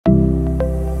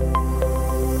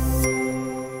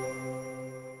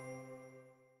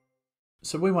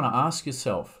So we want to ask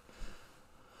yourself,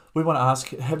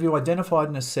 have you identified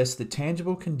and assessed the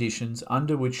tangible conditions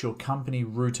under which your company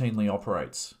routinely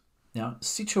operates? Now,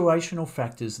 situational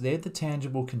factors, they're the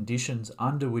tangible conditions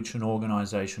under which an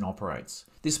organisation operates.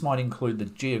 This might include the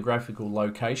geographical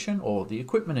location or the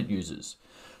equipment it uses.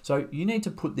 So you need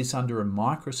to put this under a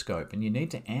microscope and you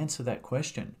need to answer that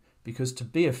question, because to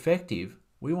be effective,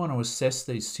 we want to assess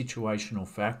these situational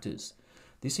factors.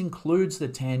 This includes the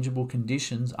tangible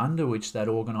conditions under which that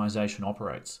organisation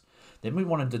operates. Then we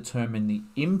want to determine the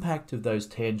impact of those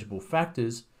tangible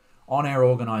factors on our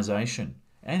organisation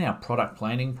and our product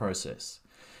planning process.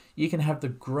 You can have the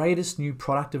greatest new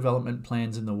product development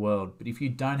plans in the world, but if you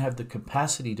don't have the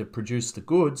capacity to produce the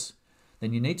goods,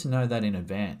 then you need to know that in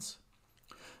advance.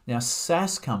 Now,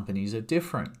 SaaS companies are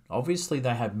different. Obviously,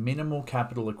 they have minimal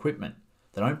capital equipment.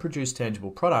 They don't produce tangible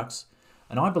products,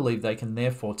 and I believe they can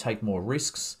therefore take more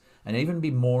risks and even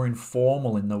be more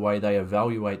informal in the way they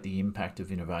evaluate the impact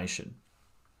of innovation.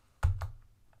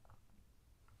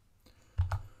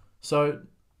 So,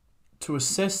 to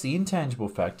assess the intangible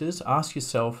factors, ask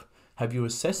yourself, have you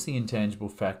assessed the intangible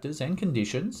factors and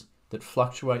conditions that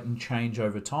fluctuate and change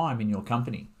over time in your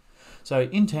company? So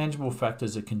intangible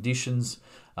factors are conditions,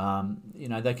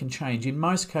 they can change. In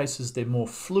most cases, they're more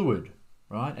fluid,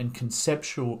 right, and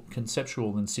conceptual than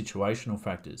situational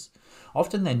factors.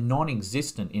 Often they're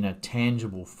non-existent in a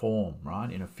tangible form, right,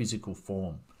 in a physical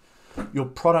form. Your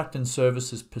product and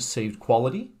services perceived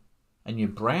quality and your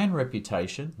brand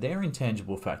reputation, they're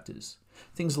intangible factors.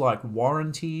 Things like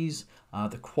warranties,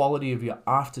 the quality of your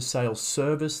after-sales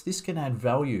service, this can add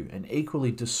value and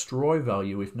equally destroy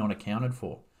value if not accounted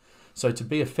for. So to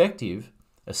be effective,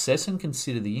 assess and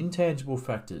consider the intangible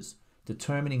factors,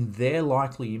 determining their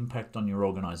likely impact on your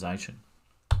organisation.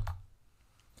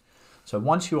 So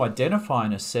once you identify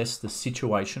and assess the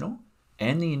situational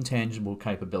and the intangible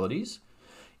capabilities,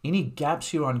 any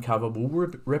gaps you uncover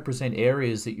will represent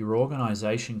areas that your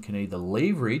organisation can either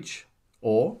leverage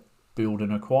or build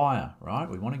and acquire, right?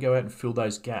 We want to go out and fill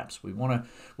those gaps. We want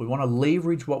to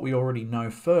leverage what we already know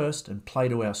first and play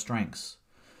to our strengths.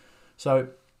 So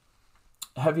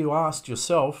have you asked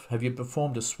yourself, have you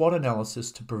performed a SWOT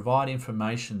analysis to provide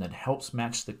information that helps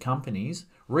match the company's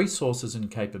resources and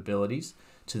capabilities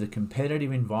to the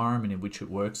competitive environment in which it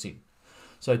works in?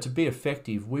 So to be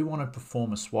effective, we want to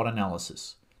perform a SWOT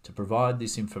analysis to provide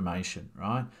this information,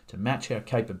 right? To match our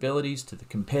capabilities to the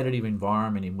competitive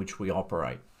environment in which we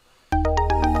operate.